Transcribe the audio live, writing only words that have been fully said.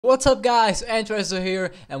What's up guys, AntRazor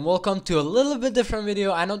here and welcome to a little bit different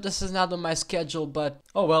video. I know this is not on my schedule, but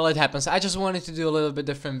oh well, it happens. I just wanted to do a little bit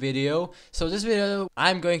different video. So this video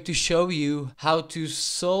I'm going to show you how to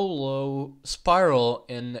solo spiral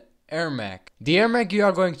in Airmech. The Airmech you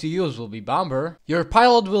are going to use will be Bomber. Your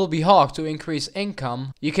pilot will be Hawk to increase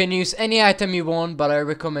income. You can use any item you want, but I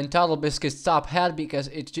recommend Total Biscuit's top hat because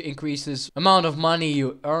it increases amount of money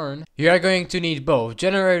you earn. You are going to need both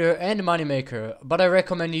Generator and Moneymaker, but I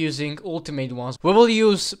recommend using ultimate ones. We will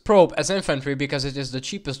use Probe as infantry because it is the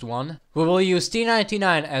cheapest one. We will use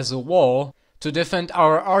T99 as a wall to defend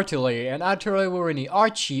our artillery, and artillery will need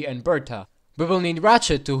Archie and Bertha. We will need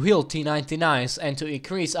Ratchet to heal T99s and to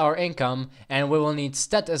increase our income, and we will need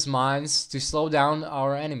status mines to slow down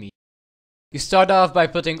our enemy. You start off by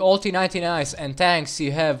putting all T99s and tanks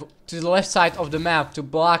you have to the left side of the map to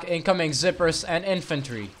block incoming zippers and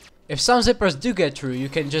infantry. If some zippers do get through, you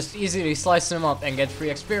can just easily slice them up and get free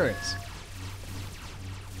experience.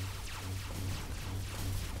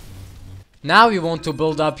 Now you want to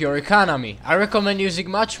build up your economy. I recommend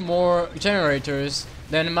using much more generators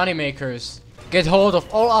than moneymakers. Get hold of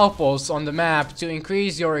all outposts on the map to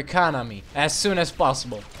increase your economy as soon as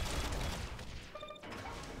possible.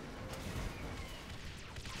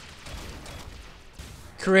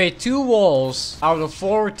 Create 2 walls out of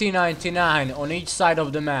 4 T99 on each side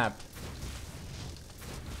of the map.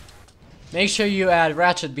 Make sure you add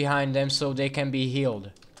Ratchet behind them so they can be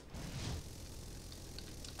healed.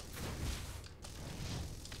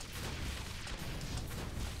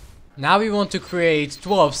 Now we want to create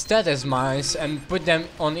 12 status mines and put them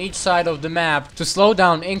on each side of the map to slow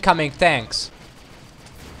down incoming tanks.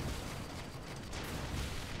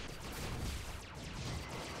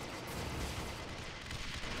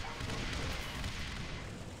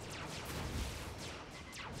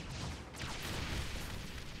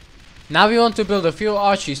 Now we want to build a few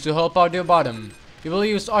Archies to help out your bottom. We will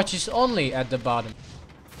use Archies only at the bottom.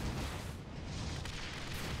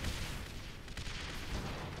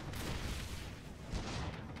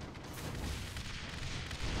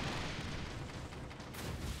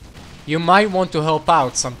 You might want to help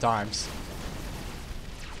out sometimes.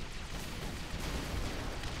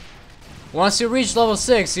 Once you reach level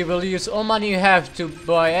 6, you will use all money you have to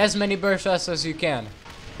buy as many Berthas as you can.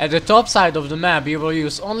 At the top side of the map, you will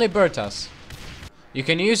use only Berthas. You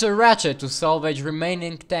can use a Ratchet to salvage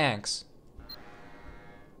remaining tanks.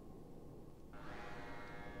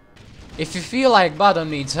 If you feel like bottom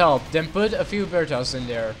needs help, then put a few Berthas in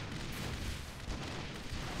there.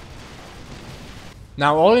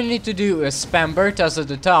 Now all you need to do is spam Berthas at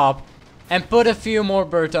the top and put a few more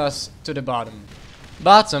Berthas to the bottom.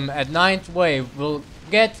 Bottom at 9th wave will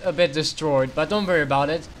get a bit destroyed, but don't worry about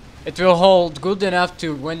it. It will hold good enough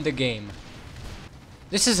to win the game.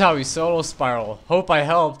 This is how we solo spiral. Hope I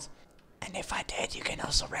helped. And if I did, you can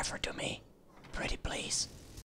also refer to me. Pretty please.